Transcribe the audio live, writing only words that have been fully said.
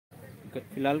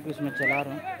फिलहाल को इसमें चला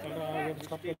रहा हूँ।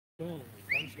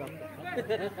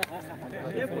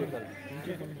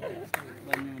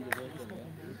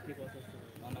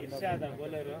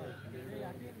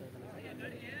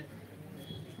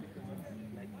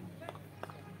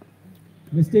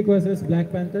 Mystic versus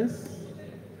Black Panthers.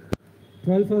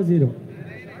 12-0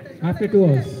 after 2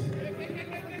 hours.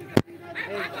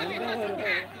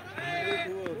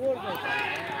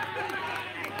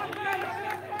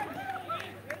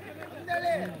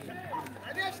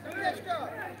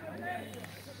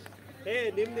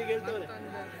 ನಿಮ್ದು ಗೆಲ್ತವ್ರೆ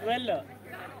 12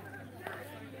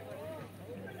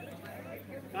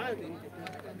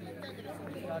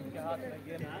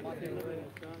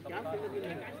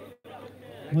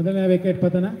 ಮೊದಲನೇ ವಿಕೆಟ್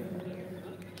ಪತನ.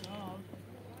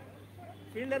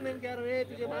 फील्डर ने क्या रहे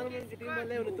तुझे मालूम है कि टीम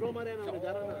वाले उन्हें थ्रो मारे ना उन्हें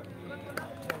जा रहा ना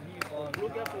ब्लू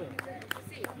कैप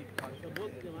तो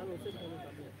बहुत तुझे मालूम उससे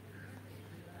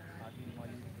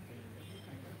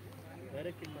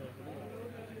डायरेक्ट किल मारा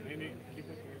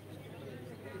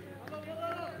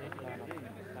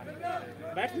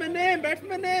नहीं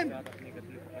बैट्समैन नेम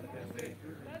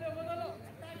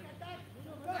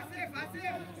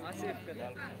आसिफ का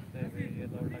डाल ये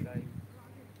दौड़ लगाई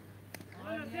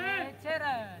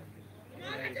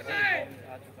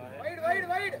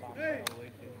वाइड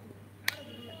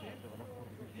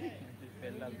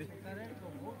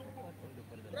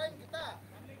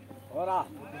होरा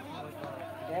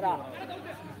तेरा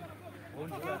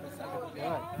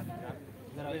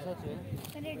जरा ऐसा से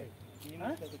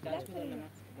हां चार्ज कर लेना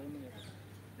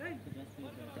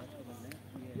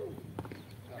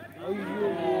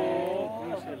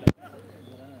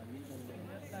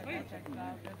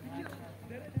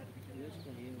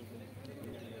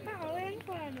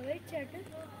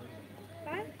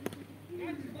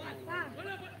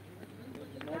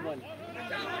 2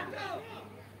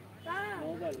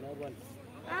 मिनट नोबल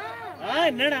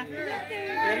नड़ा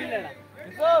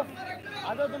आ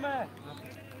जाओ तुम्हें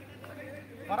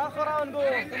फराक करा उनको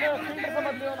तुम्हें फील्डर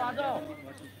समझ लियो ना आ जाओ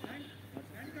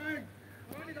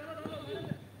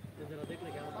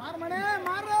मार मने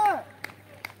मार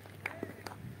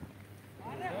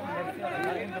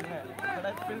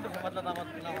फील्ड से मतलब ना मत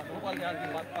ना दो बॉल यार की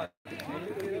बात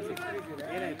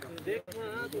देख ना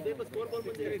तो देख स्कोर बॉल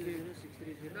बन जाएगी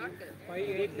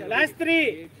लास्ट 3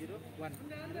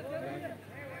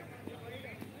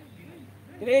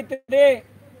 3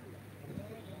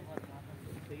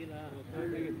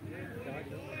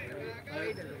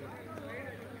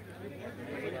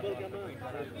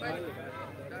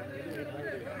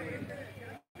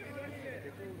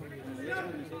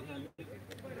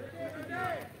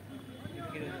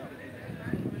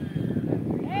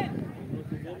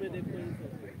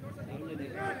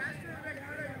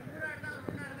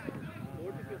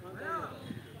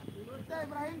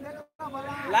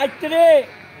 लास्ट 3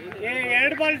 ये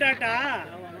 2 बॉल डाटा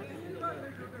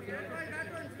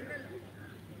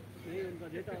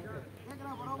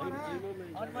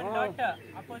और 1 डॉट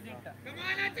अपोजिट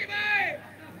कमान अच्छी भाई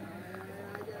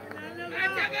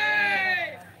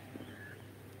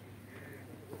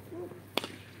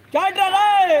अच्छा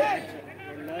भाई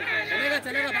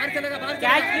क्या ड्राइव चलेगा बाहर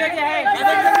कैच किया क्या है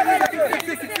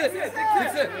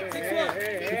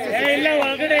ए ಇಲ್ಲ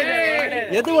ಒಳಗಡೆ ಇದೆ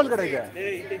ಎದು ಒಳಗಡೆ ಇದೆ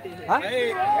ಹಾ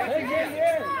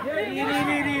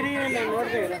ಇರಿ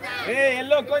ನೋಡ್ದೆ ಏ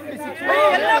ಎಲ್ಲೋ ಕೊಂಡಿ 6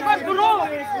 ಎಲ್ಲೋ ಕೊಂಡಿ ಗುರು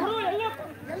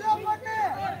ಎಲ್ಲೋ ಕೊಂಡಿ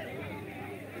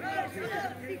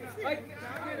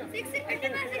 6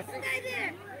 ಕಟ್ಟಿನ 6 ಇದೆ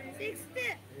 6th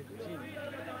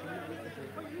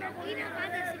ಇನ್ನ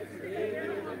ಬಾದ 6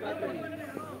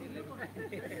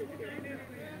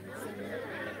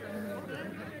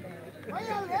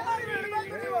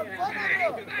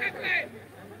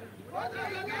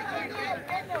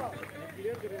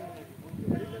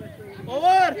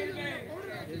 ओवर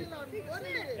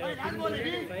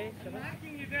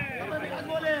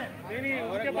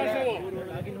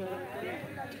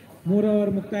ಮೂರು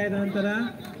ಓವರ್ ಮುಕ್ತಾಯದ ನಂತರ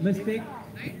ಮಿಸ್ಟೇಕ್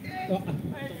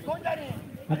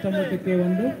 19ಕ್ಕೆ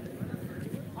 1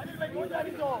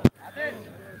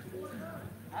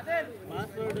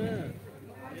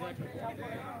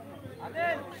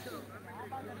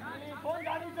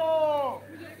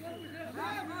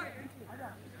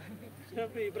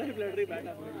 ಇಬ್ರಾಹಿಂ ಲಡ್ರಿ ಬ್ಯಾಟ್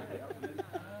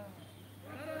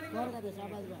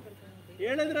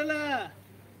ಹೇಳಿದ್ರಲ್ಲ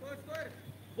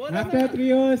after 3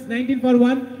 overs 19 for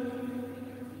 1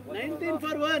 19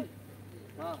 for 1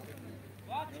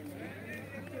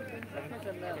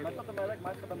 मतलब तो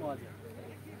मैच खत्म हुआ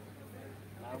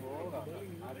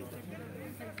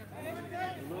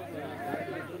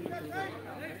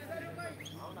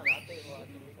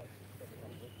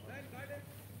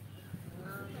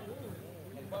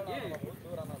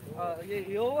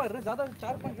ये ओवर ज्यादा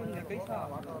 4 पॉइंट है कैसा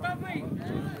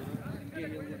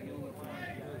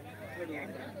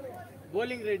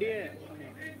बॉलिंग रेडी है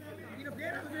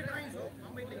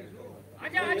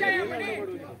आजा आजा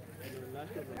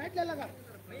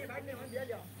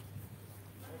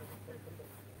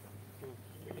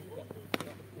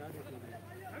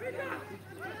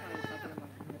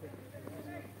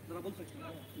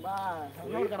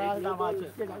नोट करा था मैच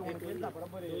इसके खेलता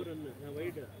बराबर है 2 रन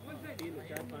वाइड 3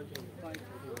 4 5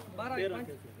 रन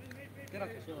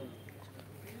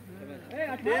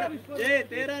 12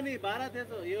 13 नहीं 12 थे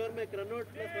तो ये ओवर में run out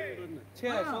plus 1 run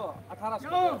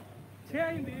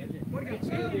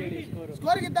 618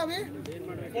 score कितना भी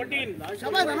 14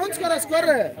 शाबाश अनाउंस करा स्कोर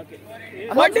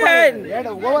 14 ಎರಡು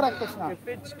ಓವರ್ ಆದ ತಕ್ಷಣ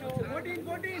pitch to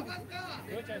 14.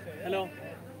 Hello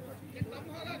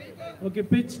Okay,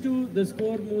 pitch 2. The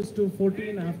score moves to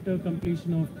 14 after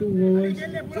completion of 2 overs.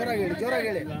 ಜೋರಾಗಿ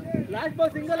ಹೇಳಿ लास्ट बॉल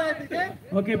सिंगल आया थे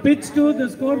Okay, pitch 2. The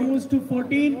score moves to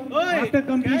 14 Oi, after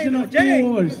completion of 2 Jay.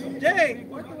 overs. जय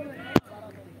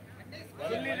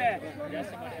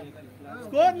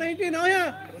score 19 हो या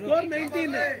स्कोर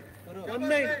 19 है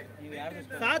 19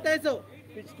 7 है so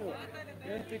pitch 1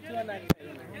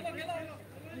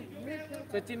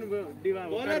 Sachin diva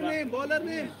bowler ने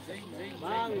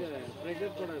मांग प्रेशर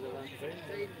ಕೊಡೋದು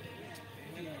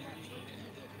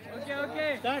ओके ओके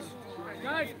ಸ್ಟಾರ್ಟ್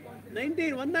ಸ್ಟಾರ್ಟ್ 19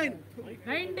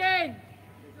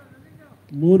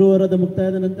 3 ಓವರದ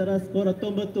ಮುಕ್ತಾಯದ ನಂತರ score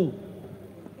 19.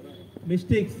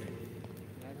 Mistakes.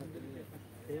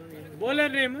 Bowler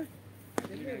name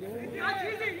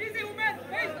easy उमेर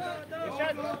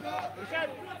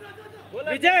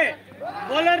विजय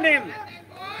बॉलर नेम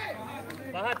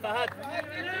फहद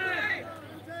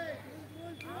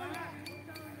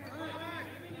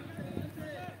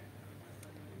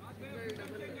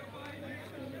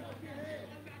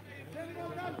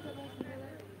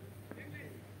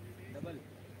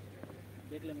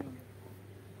देख ले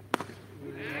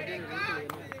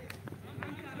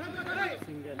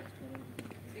सिंगल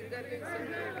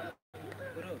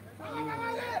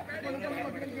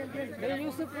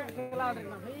यूसुफ खेला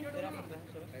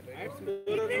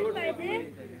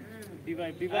डिवा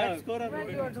स्कोरर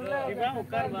डिवा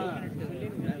उकार बा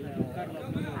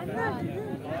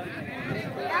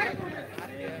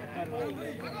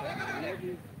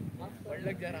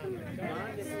ಒಳ್ಳೆ ಜರ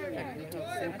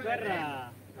ಉಕಾರ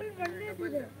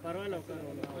ಪರವಾಗಿಲ್ಲ ಉಕಾರ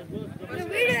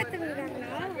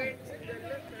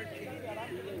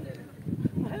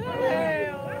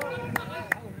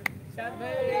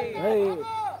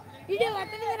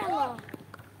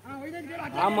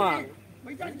ಆಮಾ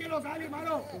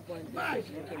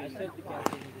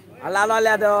ಅಲ್ಲ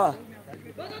ಅದು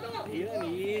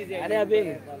ಅರೆ ಅಭಿ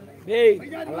ಬೇ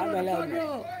ಅಲ್ಲ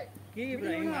की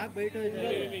इब्राहिम आप बैठो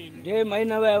जे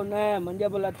महीना हुआ उन्हें मंजा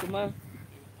बोला तुम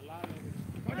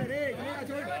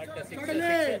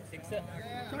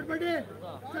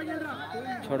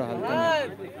छोड़ो कौन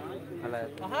हला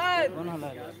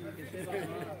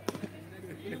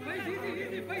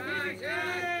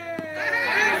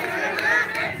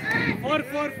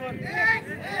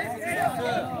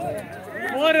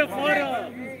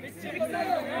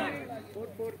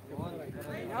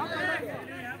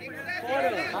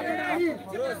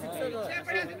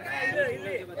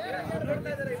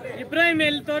ಇಬ್ರಾಹಿಂ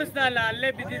ಎಲ್ಲಿ ತೋರಿಸ್ತಾ ಅಲ್ಲ ಅಲ್ಲೇ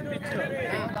ಬಿದ್ದಿದ್ದು ಪಿಚ್ಚು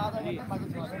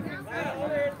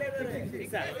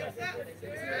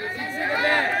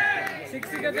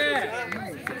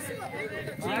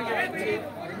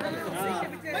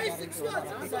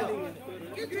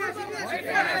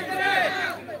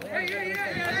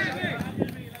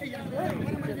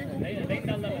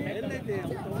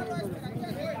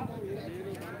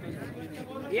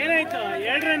ಏನಾಯ್ತು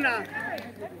 2 ರನ್ನ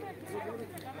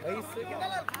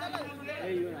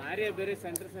ಆರ್ಯ ಬೇರೆ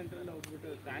ಸೆಂಟ್ರಲ್ ಹೋಗ್ಬಿಟ್ಟು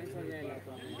ಥ್ಯಾಂಕ್ಸ್ ಅಲ್ಲ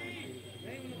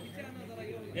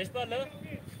ಎಷ್ಟು ಬಾಲ್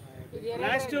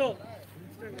ಲಾಸ್ಟ್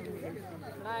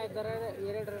ನಾ ಇದ್ದಾರೆ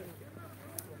 2 ರನ್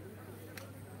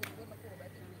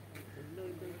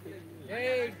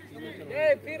ए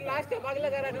फिर लास्ट भाग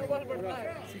लगा रहा न्यू बॉल पड़ता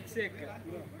है 6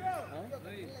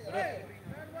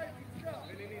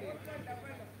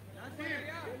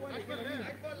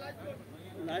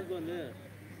 लास्ट बॉल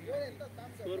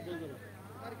स्कोर बोल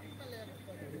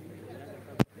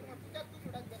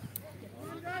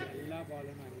ಎಲ್ಲ ಬಾಲ್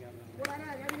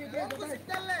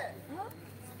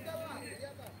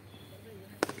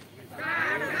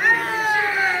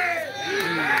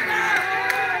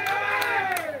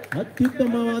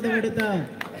ಅತ್ಯುತ್ತಮವಾದ ಹೊಡೆತ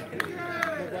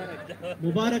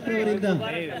ಮುಬಾರಕ್ ರವರಿಂದ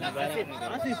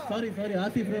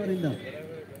ಆಸಿಫ್ ರವರಿಂದ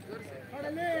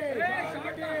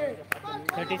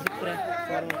 36 ರನ್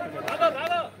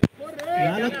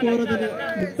 4 ಓವರ್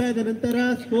ಮುಕ್ತಾಯದ ನಂತರ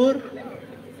ಸ್ಕೋರ್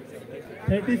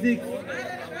 36.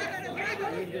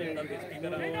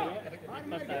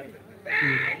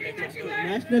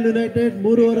 ನ್ಯಾಷನಲ್ ಯುನೈಟೆಡ್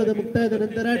 3 ಓವರ್ ಮುಕ್ತಾಯದ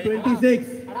ನಂತರ 26.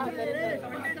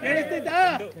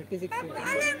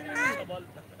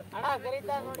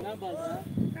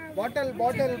 ಬಾಟಲ್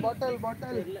ಬಾಟಲ್ ಬಾಟಲ್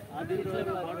ಬಾಟಲ್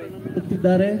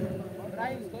ಇದ್ದಾರೆ.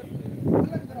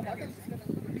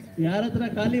 ಯಾರ ಹತ್ರ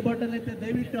ಖಾಲಿ ಬಾಟಲ್ ಐತೆ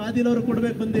ದಯವಿಟ್ಟು ಆದಿಲ್ ಅವರು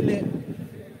ಕೊಡ್ಬೇಕು ಬಂದಿಲ್ಲಿ.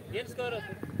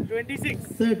 26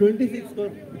 sir 26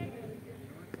 score.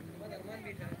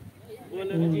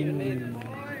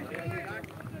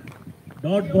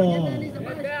 Dot ball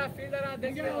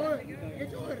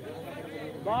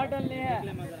bottle नहीं है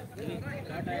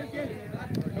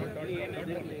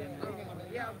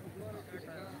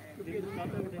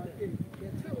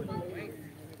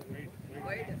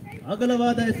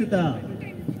ಅಗಲವಾದ ಎಸೆತ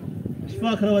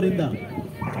ಇಶ್ಫಾಕ್ ರವರಿಂದ.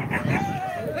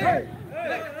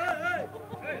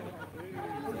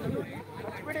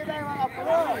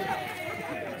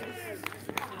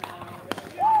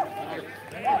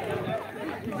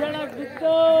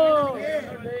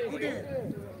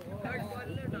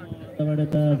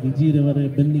 ವಿಜಯರವರ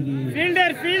ಬೆನ್ನಿಗೆ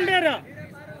ಫೀಲ್ಡರ್ ಸಿಂಗಲ್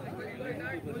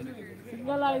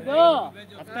ಆಯ್ತು.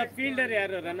 ಅಫ್ತಾರ್ ಫೀಲ್ಡರ್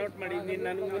ಯಾರು ರನ್ಔಟ್ ಮಾಡಿದ್ದೀನಿ,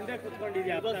 ನಾನು ಮುಂದೆ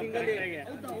ಕುತ್ಕೊಂಡಿದ್ಯಾ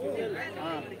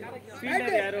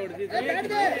ಫೀಲ್ಡರ್ ಯಾರು ಹೊಡೆದಿದ್ದೆ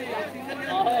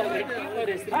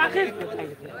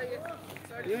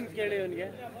ಇವನ್ ಕೇಳಿ ಇವನ್ಗೆ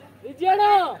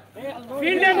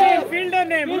ಫೀಲ್ಡರ್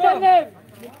ನೇಮ್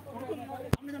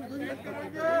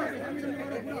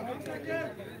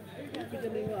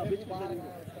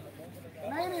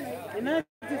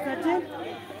ಸಚಿನ್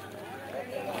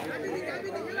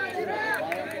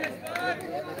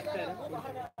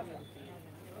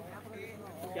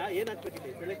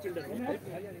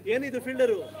ಏನಿದು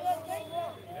ಫೀಲ್ಡರು?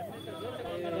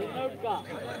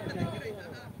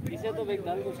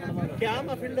 क्या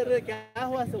फील्डर क्या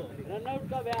हुआ सो रन आउट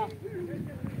का ब्या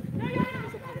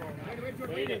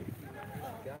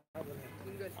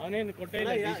ಅವನೇನು ಕೊಟ್ಟಿಲ್ಲ.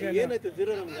 ಏನಾಯ್ತು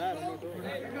 0 ನಮ್ಗೆ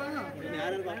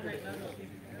ಯಾರು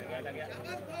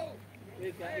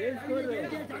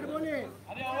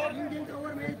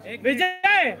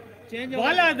ವಿಜಯ್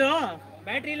ಬಾಲ್ ಅದು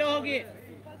ಬ್ಯಾಟ್ರಿ ಲೋ ಹೋಗಿ.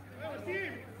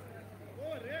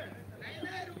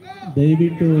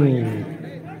 ದಯವಿಟ್ಟು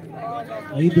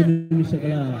 5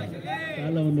 ನಿಮಿಷಗಳ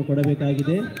ಕಾಲವನ್ನು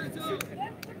ಕೊಡಬೇಕಾಗಿದೆ.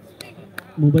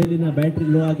 ಮೊಬೈಲಿನ ಬ್ಯಾಟ್ರಿ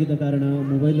ಲೋ ಆಗಿದ್ದ ಕಾರಣ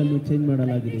ಮೊಬೈಲನ್ನು ಚೇಂಜ್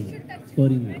ಮಾಡಲಾಗಿದೆ.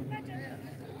 ಸ್ಕೋರಿಂಗ್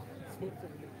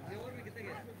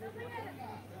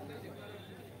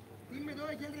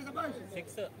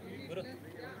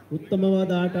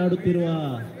ಉತ್ತಮವಾದ ಆಟ ಆಡುತ್ತಿರುವ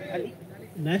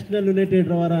ನ್ಯಾಷನಲ್ ಯುನೈಟೆಡ್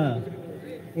ರವರ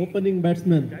ओपनिंग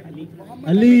बैट्समैन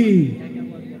अली.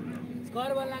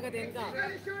 स्कोर बोलना का इनका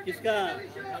किसका?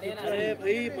 अरे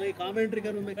भाई कमेंट्री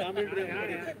करूं मैं, कमेंट्री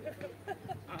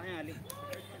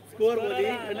स्कोर बोली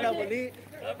ठंडा बोली.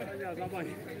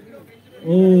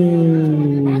 ओ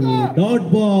डॉट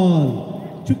बॉल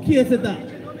ಚುಕ್ಕಿ ಎಸೆತ,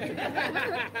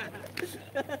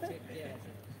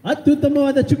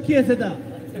 ಅತ್ಯುತ್ತಮವಾದ ಚುಕ್ಕಿ ಎಸೆತ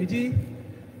Viji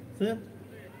sir.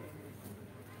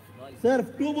 Sir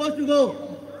 2 balls to go.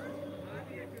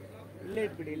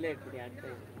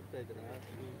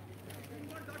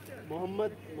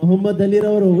 Mohammed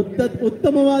ಅಲಿರವರು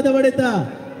ಉತ್ತಮವಾದ ಹೊಡೆತ,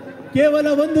 ಕೇವಲ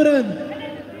 1 ರನ್.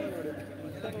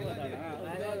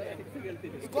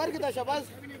 स्कोर कितना शाबाश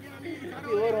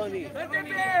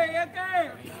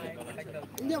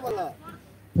इंडिया वाला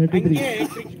 33.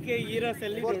 के हीरो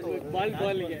सेलिब्रेट बॉल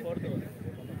ಗೆ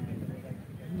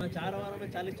 4 ओवर में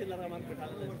 40 चिल्लर मार के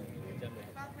डाल दे.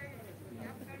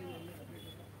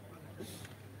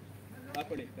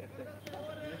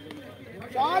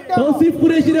 ತೌಸಿಫ್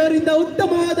ಕುರೇಶಿ ಅವರಿಂದ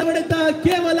ಉತ್ತಮವಾದ ಹೊಡೆತ,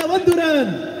 ಕೇವಲ 1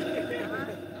 ರನ್.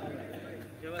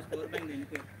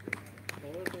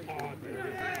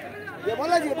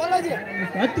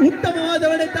 ಉತ್ತಮವಾದ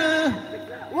ಹೊಡೆತ,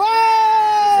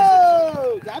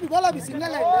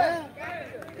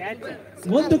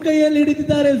 ಒಂದು ಕೈಯಲ್ಲಿ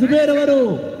ಹಿಡಿದಿದ್ದಾರೆ ಜುಬೇರ್ ಅವರು.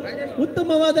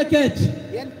 ಉತ್ತಮವಾದ ಕ್ಯಾಚ್.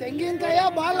 ತೆಂಗಿನಕಾಯ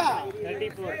ಬಾಲ.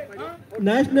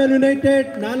 ನ್ಯಾಷನಲ್ ಯುನೈಟೆಡ್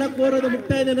 4 ಓವರ್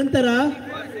ಮುಕ್ತಾಯದ ನಂತರ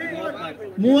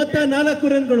 34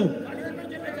 ರನ್ಗಳು.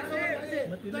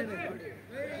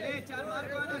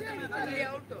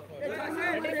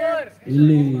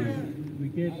 ಇಲ್ಲಿ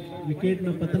ವಿಕೆಟ್ ನ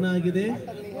ಪತನ ಆಗಿದೆ.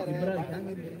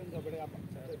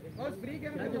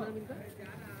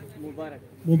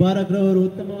 ಮುಬಾರಕ್ ರವರು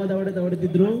ಉತ್ತಮವಾದ ಹೊಡೆತ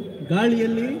ಹೊಡೆದಿದ್ರು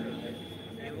ಗಾಳಿಯಲ್ಲಿ.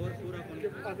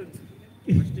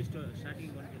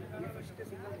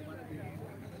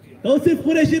 ತೌಸಿಫ್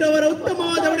ಕುರೇಶಿ ರವರ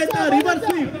ಉತ್ತಮವಾದ ಹೊಡೆತ, ರಿವರ್ಸ್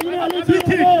ಸ್ವೀಪ್.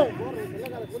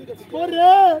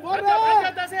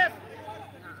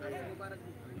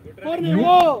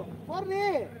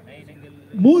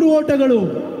 3 ಓಟಗಳು.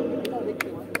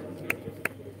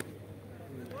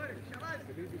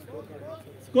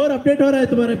 स्कोर अपडेट हो रहा है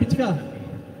तुम्हारे पिच का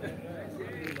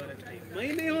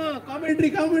मैं नहीं हूँ ಕಾಮೆಂಟ್ರಿ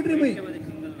ಮೈ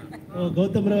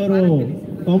ಗೌತಮ್ ರವರು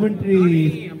commentary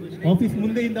office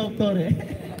ಮುಂದೆಯಿಂದ ಹೋಗ್ತಾವ್ರೆ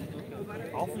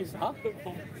office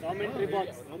commentary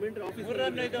box commentary office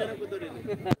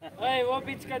ಓ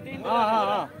ಪಿಚ್ ಕತೀನಿ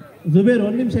ಜುಬೇರ್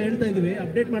ಒಂದು ನಿಮಿಷ ಹೇಳ್ತಾ ಇದೀವಿ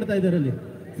ಅಪ್ಡೇಟ್ ಮಾಡ್ತಾ ಇದ್ದಾರೆ ಅಲ್ಲಿ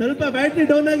ಸ್ವಲ್ಪ ಬ್ಯಾಟರಿ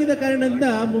ಡೌನ್ ಆಗಿದ್ದ ಕಾರಣದಿಂದ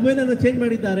ಮೊಬೈಲ್ ಅನ್ನು ಚೇಂಜ್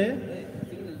ಮಾಡಿದ್ದಾರೆ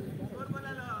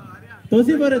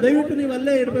ತೋಸಿಫ್ ಅವರೇ ದಯವಿಟ್ಟು ನೀವು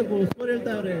ಅಲ್ಲೇ ಇಡಬೇಕು ಸ್ಕೋರ್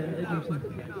ಹೇಳ್ತಾ ಅವ್ರೆ 5 ನಿಮಿಷ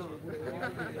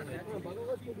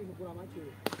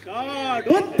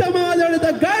ಉತ್ತಮವಾದ ಹೊಡೆತ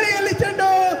ಗಾಳಿಯಲ್ಲಿ ಚೆಂಡು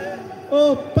ಓ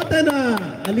ಪತನ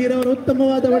ಅಲ್ಲಿರವರು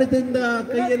ಉತ್ತಮವಾದ ಹೊಡೆತದಿಂದ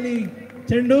ಕೈಯಲ್ಲಿ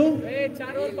ಚೆಂಡು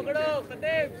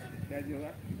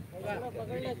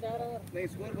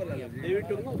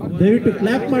ದಯವಿಟ್ಟು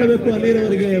ಕ್ಲಾಪ್ ಮಾಡಬೇಕು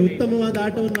ಅಲ್ಲಿರೋರಿಗೆ ಉತ್ತಮವಾದ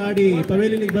ಆಟವನ್ನು ಆಡಿ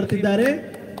ಪವೇಲಿಯನ್ಗೆ ಬರ್ತಿದ್ದಾರೆ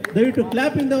ದಯವಿಟ್ಟು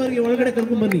ಕ್ಲಾಪ್ ಇಂದ ಅವರಿಗೆ ಒಳಗಡೆ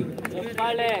ಕರ್ಕೊಂಡ್ ಬನ್ನಿ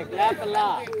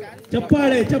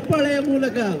ಚಪ್ಪಾಳೆಯ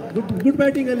ಮೂಲಕ ಗುಡ್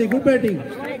ಬ್ಯಾಟಿಂಗ್ ಅಲ್ಲಿ ಗುಡ್ ಬ್ಯಾಟಿಂಗ್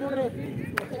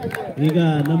ಈಗ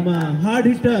ನಮ್ಮ hard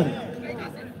hitter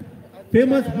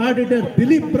famous hard hitter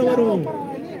Dilip ರವರು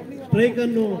ಸ್ಟ್ರೈಕ್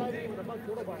ಅನ್ನು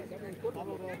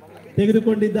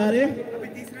ತೆಗೆದುಕೊಂಡಿದ್ದಾರೆ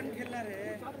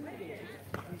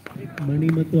ಮಣಿ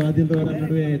ಮತ್ತು ಆದಿಲ್ ಅವರ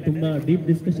ನಡುವೆ ತುಂಬಾ ಡೀಪ್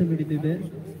ಡಿಸ್ಕಷನ್ ನಡೀತಿದೆ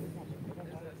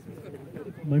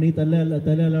ಮಣಿ ತಲೆ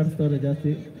ಅಲ್ಲಾಡಿಸ್ತವ್ರೆ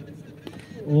ಜಾಸ್ತಿ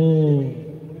ಓ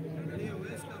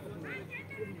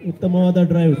ಉತ್ತಮವಾದ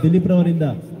ಡ್ರೈವ್ ದಿಲೀಪ್ ರವರಿಂದ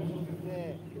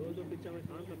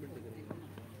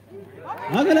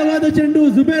ಅಗಲವಾದ ಚೆಂಡು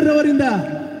ಜುಬೇರ್ ರವರಿಂದ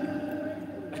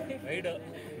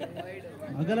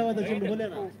ಅಗಲವಾದ ಚೆಂಡು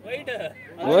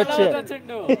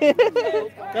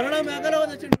ಕನ್ನಡ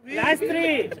ಅಗಲವಾದ ಚೆಂಡು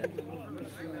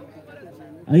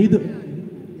 5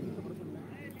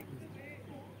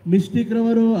 ಮಿಸ್ಟಿಕ್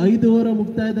ರವರು 5 ಓವರ್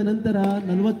ಮುಕ್ತಾಯದ ನಂತರ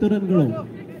 40 ರನ್ಗಳು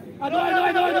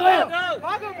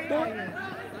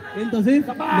ಏನ್ ತೌಸೀಫ್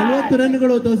 40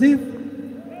 ರನ್ಗಳು ತೌಸೀಫ್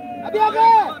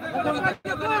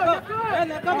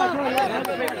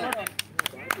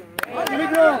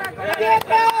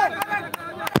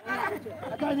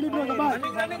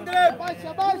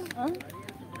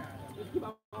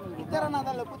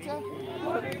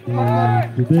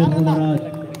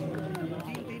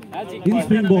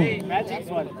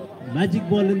ಮ್ಯಾಜಿಕ್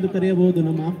ಬಾಲ್ ಎಂದು ಕರೆಯಬಹುದು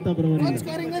ನಮ್ಮ ಆಫ್ತಾಬ್ ರವರಿಂದ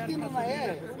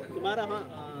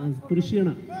ಪುರುಷಿಯಣ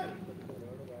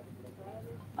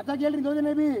अच्छा खेल रही 2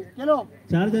 जने भी खेलो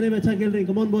 4 जने में अच्छा खेल रही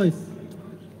कम ऑन बॉयज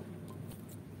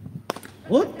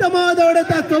ಉತ್ತಮವಾದ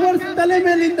ಹೊಡೆತ ಕವರ್ಸ್ ತಲೆ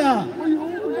ಮೇಲಿಂದ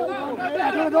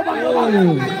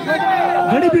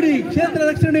ಗಡಿಬಿಡಿ ಕ್ಷೇತ್ರ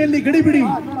ರಕ್ಷಣೆಯಲ್ಲಿ ಗಡಿಬಿಡಿ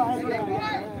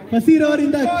ಫಸೀರ್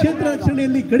ಅವರಿಂದ ಕ್ಷೇತ್ರ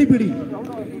ರಕ್ಷಣೆಯಲ್ಲಿ ಗಡಿಬಿಡಿ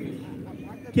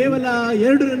ಕೇವಲ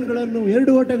 2 ರನ್ಗಳನ್ನು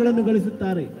 2 ಓಟಗಳನ್ನು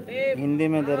ಗಳಿಸುತ್ತಾರೆ ಹಿಂದಿ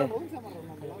में दे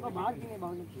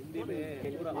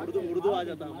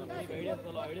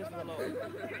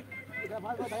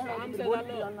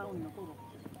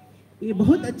ये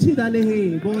बहुत अच्छी डाले हैं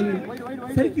बॉल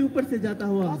सर के ऊपर से जाता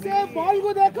हुआ बॉल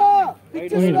को देखो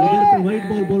वाइट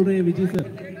बॉल बोल रहे हैं विजय सर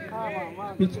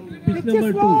पिच नंबर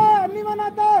 2 नहीं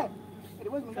बनाता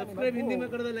सब्सक्राइब हिंदी में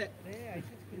कर दे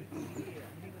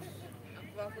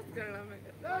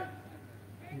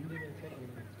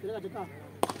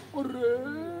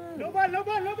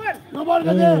नो बॉल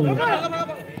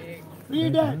फ्री है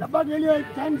डब्बा ले लियो एक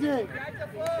चांस से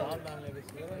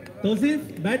तौसीफ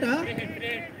बैठा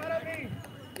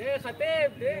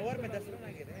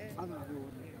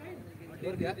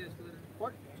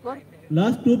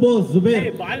लास्ट 2 बॉल्स जुबैर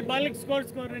बाल स्कोर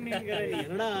नहीं कर रही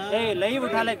ए लाइव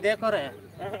उठा ले देखो रे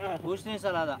पूछ नहीं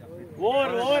चला था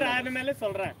ओवर आने ಮೇಲೆ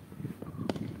சொல்றேன்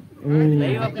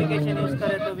लाइव एप्लीकेशन यूज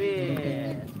करे तो भी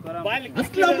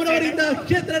ಅಸ್ಲಂ ಅವರಿಂದ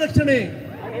ಕ್ಷೇತ್ರ ರಕ್ಷಣೆ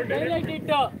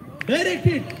ಡೈರೆಕ್ಟ್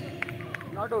ಹಿಟ್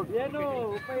ನಾಟ್ ಔಟ್ ಏನು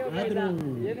ಉಪಯೋಗ ಇಲ್ಲ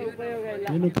ಏನು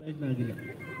ಪ್ರಯೋಜನ ಆಗಿಲ್ಲ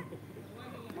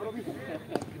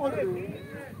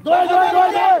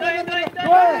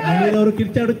ಅವರು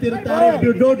ಕಿರ್ಚಾಡುತ್ತಿರುತ್ತಾರೆ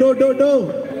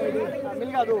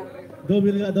दो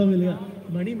मिल गया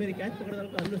मणि मेरी कैच पकड़ डाल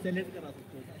अल्लू सेलेक्ट करा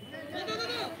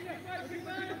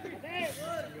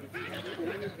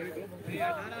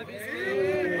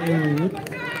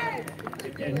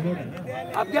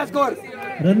अब क्या स्कोर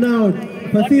रन आउट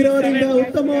फसीर ಅವರಿಂದ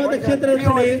ಉತ್ತಮವಾದ ಕ್ಷೇತ್ರ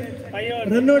ರಕ್ಷಣೆ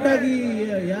ರನ್ ಔಟ್ ಆಗಿ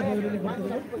ಯಾರು ಅವರಲ್ಲಿ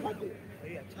ಬರ್ತಾರೆ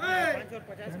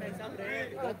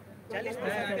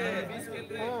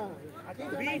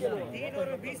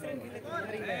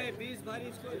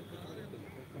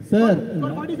 40 सर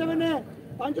 47 है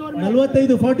 5 ओवर में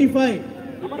 45 45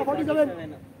 हमारा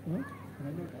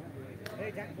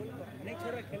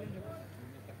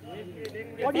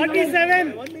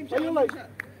 47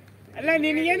 ಅಲ್ಲ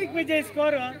ನಿನಗೆ ಏನಕ್ಕೆ ವಿಜಯ್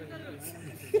ಸ್ಕೋರ್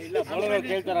ಇಲ್ಲ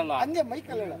ಕೇಳ್ತಾರಲ್ಲ ಹಂಗೆ ಮೈಕ್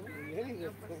ಅಲ್ಲ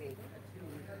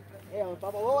ಏ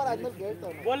ಪಾಪ ಓವರ್ ಆದ್ಮೇಲೆ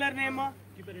ಕೇಳ್ತಾವ ಬೌಲರ್ ನೇಮ್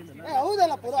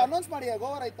ಹೌದಲ್ಲ ಪೂರ ಅನೌನ್ಸ್ ಮಾಡಿ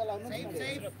ಓವರ್ ಆಯ್ತಲ್ಲ ಅನೌನ್ಸ್ ಮಾಡಿ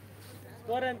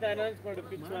ಸ್ಕೋರ್ ಅಂತ ಅನೌನ್ಸ್ ಮಾಡು.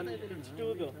 Pitch 1 pitch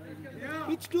 2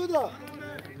 pitch 2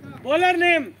 bowler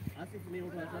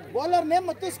name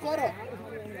ಮತ್ತು ಸ್ಕೋರ್.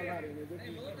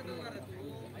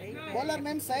 Bowler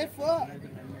name Saif.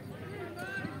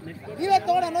 ನೀವೇ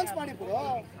ತಗೊಂಡು ಅನೌನ್ಸ್ ಮಾಡಿ ಬ್ರೋ.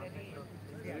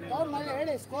 ತಗೊಂಡು ಮಾಡಿ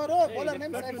ಹೇಳಿ score. Bowler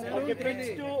name Saif. Pitch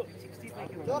 2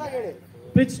 ಜೋರಾಗಿ ಹೇಳಿ.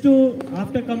 Pitch 2,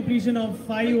 after completion of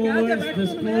 5 overs, the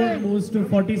score moves to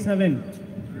 47.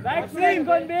 Batsman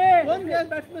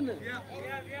batsman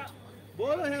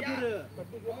bowler है फिर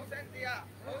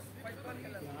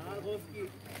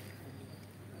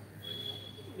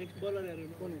नेक्स्ट बॉलर यार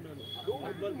कौन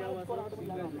फुटबॉल क्या हुआ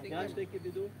क्या स्ट्राइक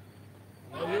किದ್ದು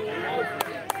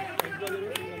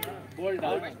बोल्ड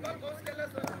आउट.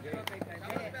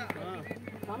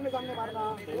 सामने मारना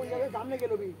वो जगह सामने के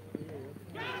लो भी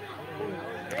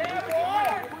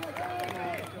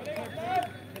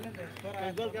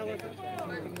बॉल क्या हुआ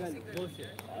सिंगल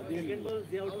सेकंड बॉल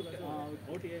दिया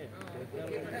आउट है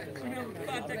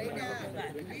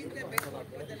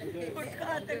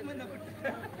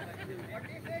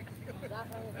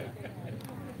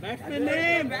बैट्समैन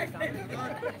नेम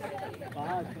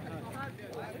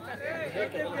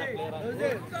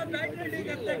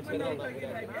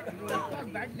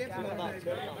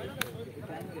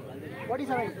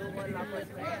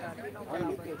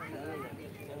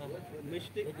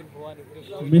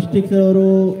ಮಿಸ್ಟಿಕ್ಸ್ ಅವರು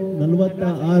 46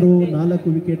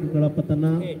 4 ವಿಕೆಟ್ಗಳ ಪತನ.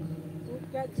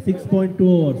 6.2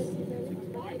 ಓವರ್ಸ್.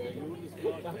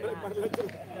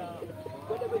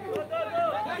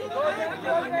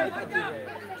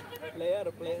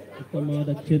 ಉತ್ತಮವಾದ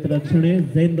ಕ್ಷೇತ್ರ ರಕ್ಷಣೆ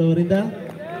ಜೈನ್ ರವರಿಂದ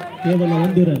ಕೇವಲ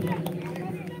 1 ರನ್.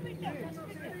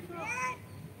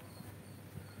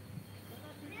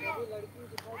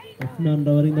 ಅಫ್ನಾನ್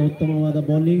ರವರಿಂದ ಉತ್ತಮವಾದ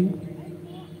ಬೌಲಿಂಗ್.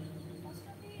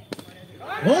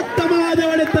 ಉತ್ತಮವಾದ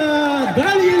ಹೊಡೆತ.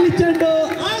 ಗಾಳಿಯಲ್ಲಿ ಚೆಂಡು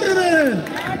 6 ರನ್.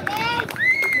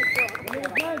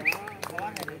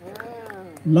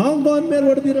 ಲಾಂಗ್ ಆನ್ ಮೇಲೆ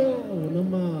ಹೊಡೆದಿರೋ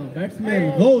ನಮ್ಮ ಬ್ಯಾಟ್ಸ್ಮನ್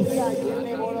ಗೌಸ್.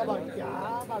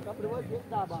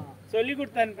 ಸೊಲ್ಲಿ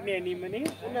ಕೊಡ್ತಾನೆ ನಿಮ್ಮನಿ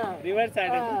ರಿವರ್ಸ್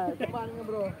ಆಡ.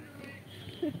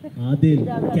 Adil,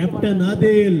 captain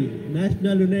Adil,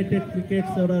 national United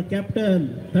crickets ಅವರ ಕ್ಯಾಪ್ಟನ್,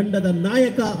 ತಂಡದ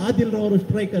ನಾಯಕ ಆದಿಲ್ ರವರು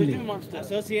ಸ್ಟ್ರೈಕ್ ಅಲ್ಲಿ.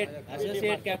 ಅಸೋಸಿಯೇಟ್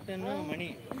ಕ್ಯಾಪ್ಟನ್ ಮಣಿ.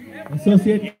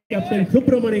 Associate captain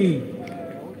Subramani.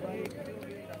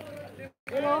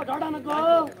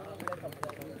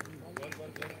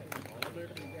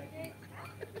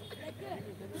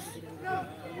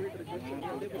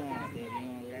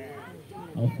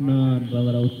 ಅಫ್ನಾನ್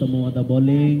ರವರ ಉತ್ತಮವಾದ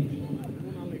ಬೌಲಿಂಗ್.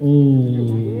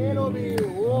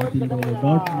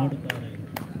 ಡಾಟ್ ಮಾಡುತ್ತಾರೆ.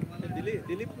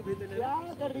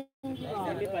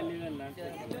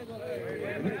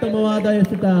 ಉತ್ತಮವಾದ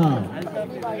ಎಸೆತ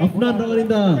ಅಫ್ನಾನ್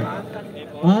ರವರಿಂದ.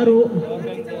 7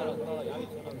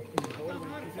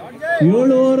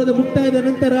 ಓವರದ ಮುಕ್ತಾಯದ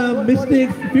ನಂತರ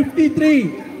ಮಿಸ್ಟೇಕ್ಸ್ 53.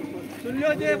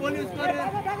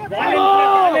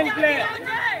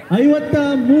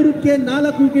 53ಕ್ಕೆ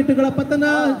 4 ವಿಕೆಟ್ಗಳ ಪತನ.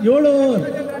 7 ಓವರ್.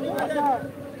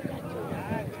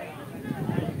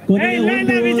 ಕೊನೆಯ 1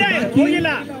 ಓವರ್ ಬಾಕಿ.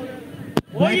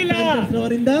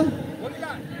 ಅವರಿಂದ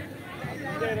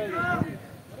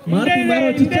ಮಾರ್ಕಿಂಗ್ ಮಾಡೋ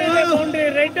ಚಿತ್ರ.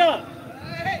 Right.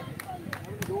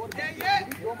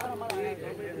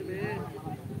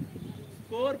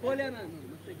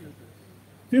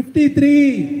 53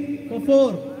 for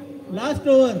 4. Last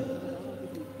over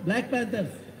black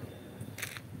panthers.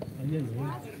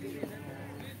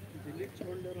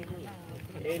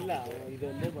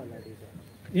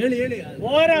 ಹೇಳಿ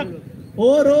ಓವರ್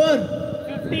ಓವರ್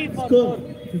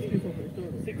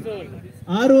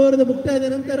 6 ಓವರ್ದ ಮುಕ್ತಾಯದ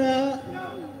ನಂತರ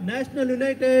ನ್ಯಾಷನಲ್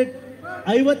ಯುನೈಟೆಡ್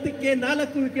 50ಕ್ಕೆ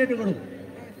 4 ವಿಕೆಟ್ಗಳು.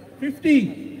 50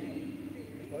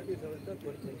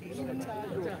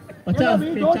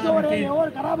 ओवर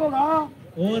खराब होगा.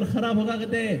 ओवर खराब होगा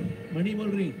कहते मणि बोल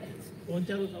रही.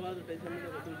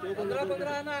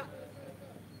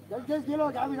 10 खेलो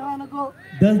क्या भी रहा नको.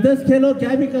 10 खेलो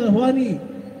क्या भी हुआ नहीं.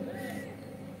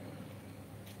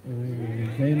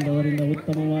 ಜೈನ್ ಅವರಿಂದ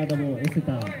ಉತ್ತಮವಾದ ಎಸೆತ.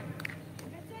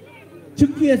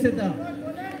 ಚುಕ್ಕಿ ಎಸೆತ.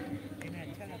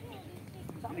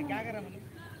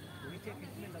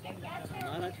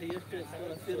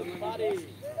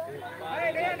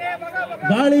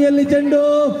 ಗಾಳಿಯಲ್ಲಿ ಚೆಂಡು.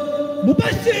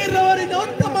 ಮುಬಶೀರ್ ಅವರಿಂದ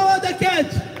ಉತ್ತಮವಾದ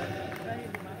ಕ್ಯಾಚ್.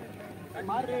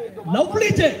 Lovely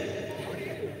check.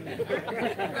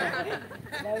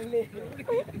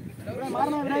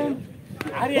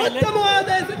 ಉತ್ತಮವಾದ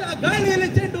ಎಸೆತ. ಗಾಳಿಯಲ್ಲಿ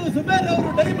ಚೆಂಡು. ಸುಬೇರ್ ಅವರು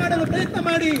ಡೈ ಮಾಡಲು ಪ್ರಯತ್ನ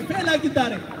ಮಾಡಿ ಫೇಲ್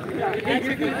ಆಗಿದ್ದಾರೆ.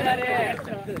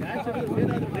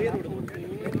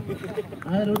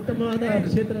 ಆದರೆ ಉತ್ತಮವಾದ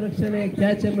ಕ್ಷೇತ್ರ ರಕ್ಷಣೆ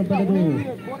ಕ್ಯಾಚ್ ಅನ್ನು ಪಡೆದು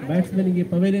ಬ್ಯಾಟ್ಸ್ಮನ್ಗೆ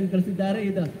ಪವೇಲಿಯನ್ ಕಳಿಸಿದ್ದಾರೆ.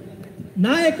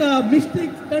 ನಾಯಕ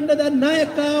ಮಿಸ್ಟಿಕ್ ತಂಡದ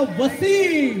ನಾಯಕ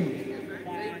ವಸೀಂ.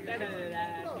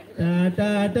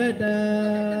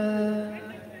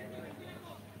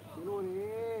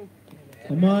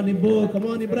 ಕಮಾನ್ ಇಬ್ಬು,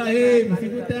 ಕಮಾನ್ ಇಬ್ರಾಹಿಂ,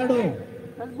 ಸಿಗುತ್ತೆ ಆಡು.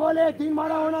 बोले 3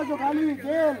 मारा होना जो खाली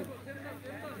खेल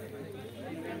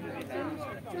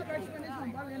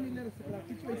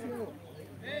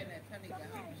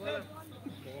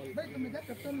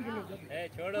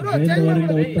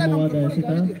ಉತ್ತಮವಾದ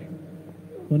ಎಸೆತ.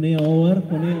 ಕೊನೆಯ ಓವರ್,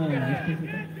 ಕೊನೆಯ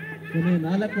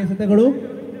 4 ಎಸೆತಗಳು.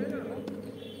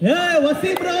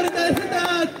 ವಸೀಂ ರವರಿಂದ ಎಸೆತ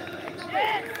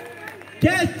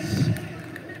ಕ್ಯಾಚ್.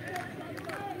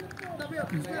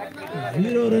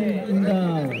 0 ರನ್ ಇಂದ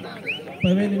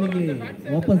ಪವೆಲಿಯನ್ಗೆ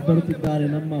ವಾಪಸ್ ಬರುತ್ತಿದ್ದಾರೆ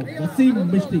ನಮ್ಮ Waseem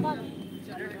mistake.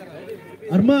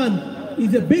 Arman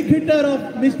is A big hitter of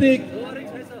mistake.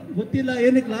 ಗೊತ್ತಿಲ್ಲ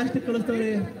ಏನಕ್ಕೆ ಲಾಸ್ಟ್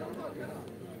ಕಳಿಸ್ತಾರೆ.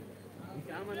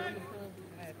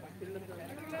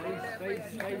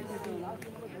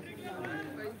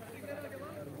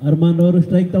 ಅರ್ಮಾನ್ ಅವರು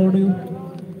ಸ್ಟ್ರೈಕ್ ತಗೊಂಡು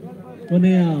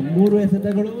ಕೊನೆಯ 3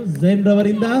 ಎಸೆತಗಳು ಝೈನ್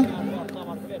ರವರಿಂದ.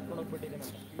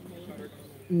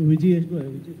 ವಿಜಯ್ ಎಷ್ಟು?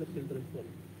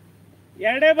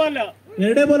 ಎರಡೇ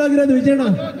ಬಾಲ್ ಆಗಿರೋದು ವಿಜಯಣ್ಣ.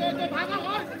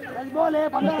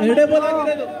 ಎರಡೇ ಬಾಲ್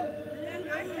ಆಗಿರೋದು.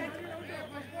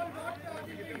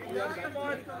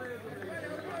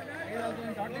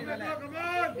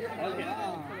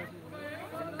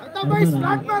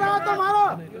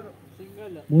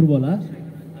 ಮೂರು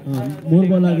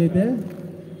ಬಾಲ್ ಆಗೈತೆ.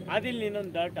 ಆದಿಲ್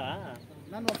ಇನ್ನೊಂದು ಡಾಟ.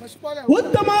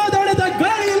 ಉತ್ತಮವಾದ ಹೊಡೆತ,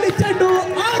 ಗಾಳಿಯಲ್ಲಿ ಚೆಂಡು,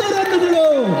 6 ರನ್ನುಗಳು.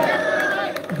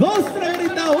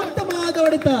 ಗೋಸ್ರವರಿಂದ ಉತ್ತಮವಾದ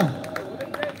ಹೊಡೆತ.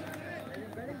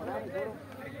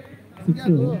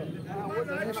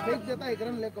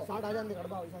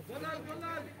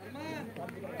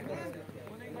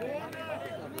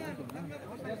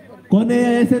 ಕೊನೆಯ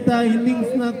ಎಸೆತ,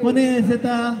 ಇನ್ನಿಂಗ್ಸ್ ನ ಕೊನೆಯ ಎಸೆತ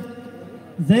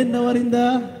ಝೈನ್ ಅವರಿಂದ.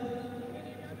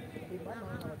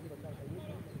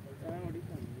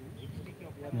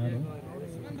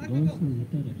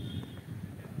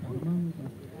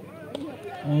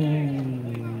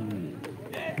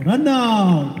 Run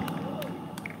out.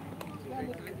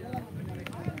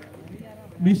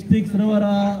 ಮಿಸ್ಟಿಕ್ಸ್ ರವರ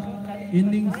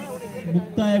ಇನ್ನಿಂಗ್ಸ್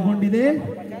ಮುಕ್ತಾಯಗೊಂಡಿದೆ.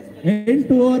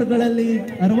 8 ಓವರ್ಗಳಲ್ಲಿ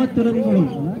 60 ರನ್ಗಳು.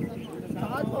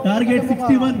 Target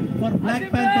 61 for block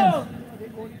panthers.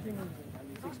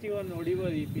 61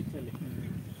 ಹೊಡಿಬೋದು ಈ ಪಿಚ್ ಅಲ್ಲಿ.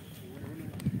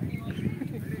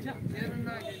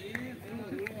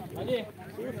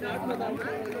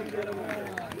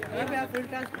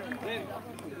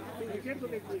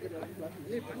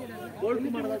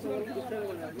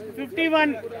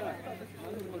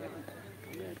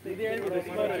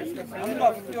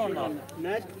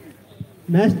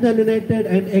 National United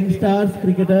and Young Stars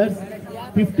cricketers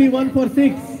 51 for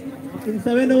 6 in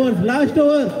 7 overs. Last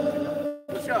over.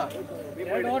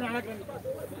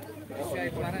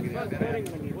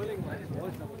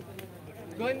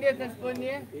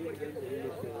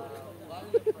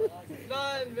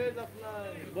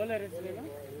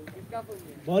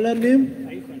 Bowler name?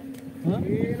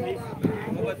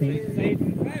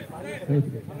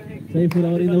 Saiful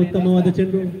ಅವರಿಂದ ಉತ್ತಮವಾದ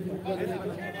ಚೆಂಡು.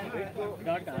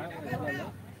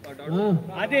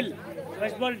 ಆದಿಲ್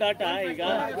ಫಸ್ಟ್ ಬಾಲ್ ಡಾಟಾ ಈಗ.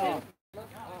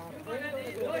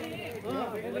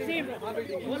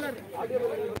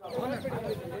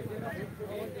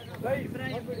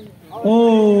 ಓ,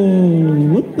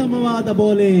 ಉತ್ತಮವಾದ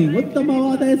ಬೌಲಿಂಗ್,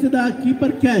 ಉತ್ತಮವಾದ ಎಸೆದ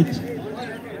ಕೀಪರ್ ಕ್ಯಾಚ್.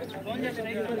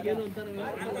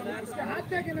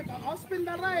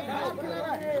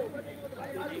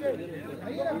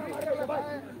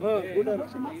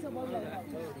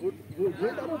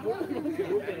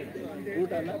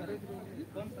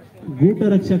 ಗೂಟ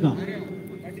ರಕ್ಷಕ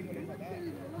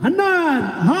ಹನ್ನಾನ್,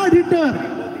 hard hitter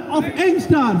of Young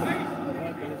stars.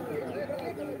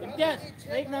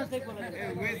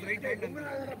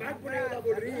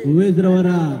 ಉವೇಜ್ ರವರ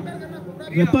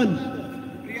ವೆಪನ್,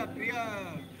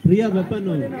 ಪ್ರಿಯ ವೆಪನ್.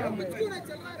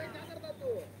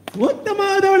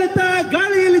 ಉತ್ತಮವಾದ ಹೊಡೆತ,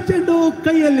 ಗಾಳಿಯಲ್ಲಿ ಚೆಂಡು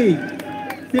ಕೈಯಲ್ಲಿ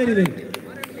ಸೇರಿದೆ.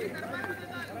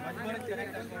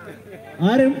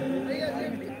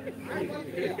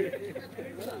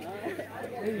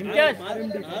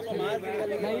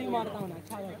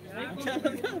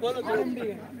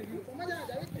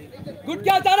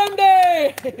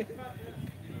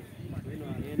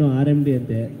 RMD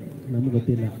ಅಂತೆ, ನಮ್ಗೆ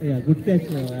ಗೊತ್ತಿಲ್ಲ. Good catch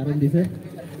RMD sir.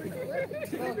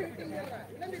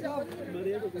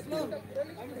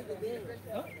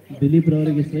 Dilip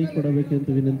ರವರಿಗೆ ಸ್ಟ್ರೈಕ್ ಕೊಡಬೇಕೆಂತ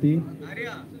ವಿನಂತಿ.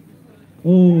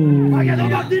 ಓ,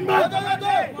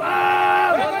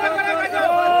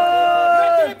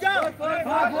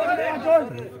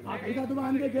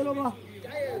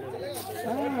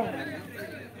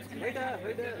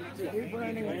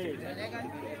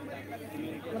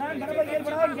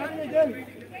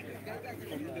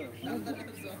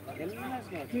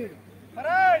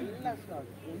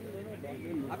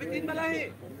 अभी 3 बला है,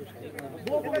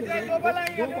 2 बॉल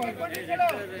आएंगे, 2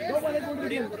 बॉल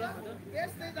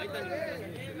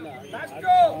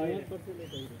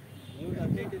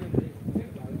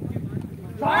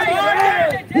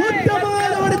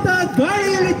ಉತ್ತಮವಾದ ಹೊಡೆತ,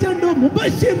 ಗಾಳಿಯಲ್ಲಿ ಚೆಂಡು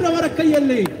ಮುಬಶಿರ್ ಅವರ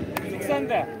ಕೈಯಲ್ಲಿ.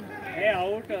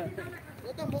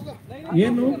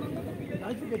 ಏನು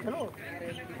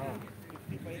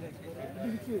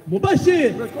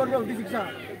ಮುಬಶಿರ್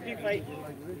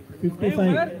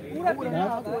 55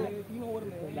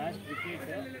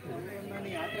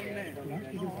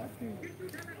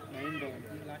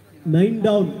 9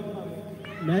 down.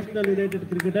 National United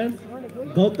cricketers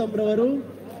Gautam ರವರು,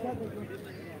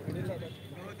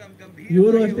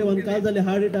 ಇವರು ಅಷ್ಟೇ ಒಂದು ಕಾಲದಲ್ಲಿ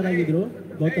ಹಾರ್ಡ್ ಹಿಟ್ಟರ್ ಆಗಿದ್ರು.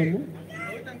 ಗೌತಮ್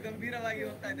ಗಂಭೀರವಾಗಿ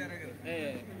ಹೋಗ್ತಾ ಇದ್ದಾರೆ.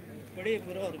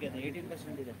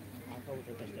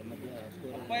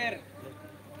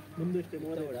 ಮುಂದಷ್ಟೇ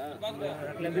 20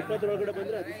 ಒಳಗಡೆ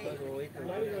ಬಂದ್ರೆ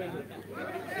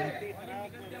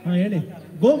ಹೇಳಿ.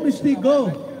 ಗೋ Misty go,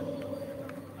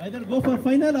 either go for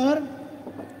final R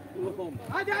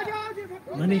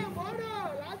money.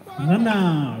 Run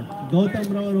Gautam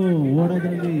ರವರು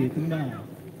ಓಡೋದ್ರಲ್ಲಿ ತುಂಬಾ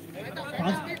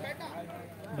ಫಾಸ್ಟ್.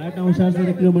 ಬ್ಯಾಟ್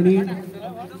ಹುಷಾರಿಸಿದ ಮಣಿ,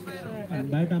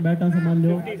 ಬ್ಯಾಟ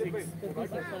ಸಂಭಾಲ್ಯೋ.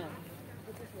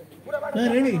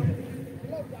 ಸರ್ ಹೇಳಿ,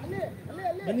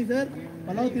 ಬನ್ನಿ ಸರ್,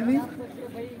 ಪಲಾವ್ ತಿನ್ನಿ.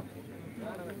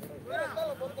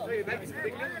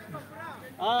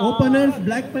 ಓಪನರ್ಸ್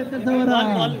ಬ್ಲ್ಯಾಕ್ ಪ್ಯಾಂಥರ್ಸ್ ಅವರ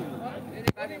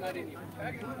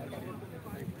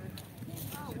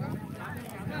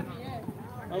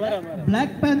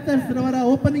ಬ್ಲ್ಯಾಕ್ ಪ್ಯಾಂಥರ್ಸ್ ರವರ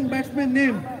opening batsman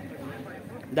name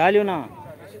ದಾಲ್ಯೂನಾ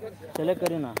select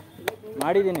Kareena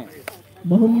ಮಾಡಿದ್ದೀನಿ.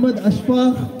 ಮೊಹಮ್ಮದ್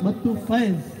ಅಶ್ಫಾಕ್ ಮತ್ತು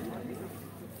ಫೈಜ್.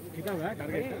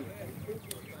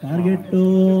 ಟಾರ್ಗೆಟ್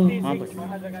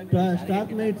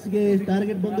ಸ್ಟಾರ್ಕ್ ನೈಟ್ಸ್ಗೆ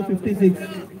ಟಾರ್ಗೆಟ್ ಬಂದು 56.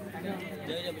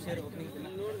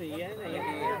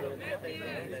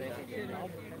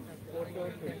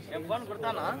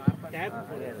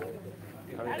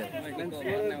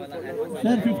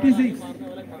 ಸರ್ 56.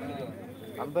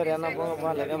 ಅಂಪೇರ್ ಏನ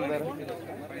leg umpire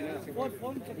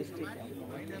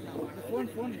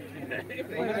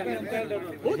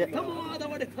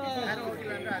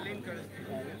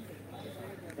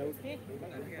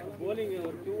bowling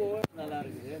 2 over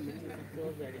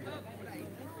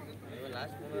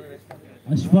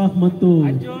Ashfaq ಮತ್ತು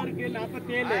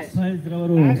ಫೈಜ್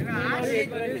ರವರು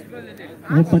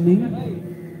opening.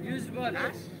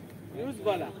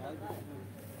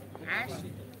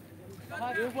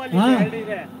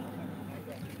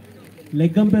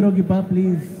 Leg umpire ಹೋಗಿಪ್ಪ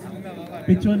please.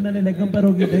 Pitch ಒಂದಲ್ಲಿ leg umpire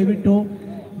ಹೋಗಿ, ದಯವಿಟ್ಟು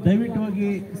ಹೋಗಿ.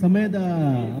 ಸಮಯದ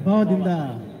ಅಭಾವದಿಂದ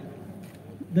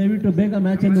ದಯವಿಟ್ಟು ಬೇಗ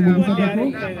ಮ್ಯಾಚ್ ಅನ್ನು ಮುಗಿಸಬೇಕು.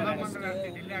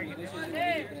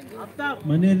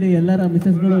 ಮನೆಯಲ್ಲಿ ಎಲ್ಲರ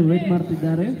ಮಿಸಸ್ಗಳು ವೇಟ್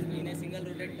ಮಾಡ್ತಿದ್ದಾರೆ.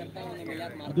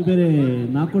 ಅದು ಬೇರೆ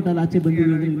ನಾಕೌಟ್ ಅಲ್ಲಿ ಆಚೆ ಬಂದಿದೆ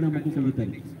ಅಂದ್ರೆ ಇನ್ನ ಮಕ್ಕಳು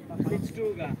ಕಲಿತಾರೆ.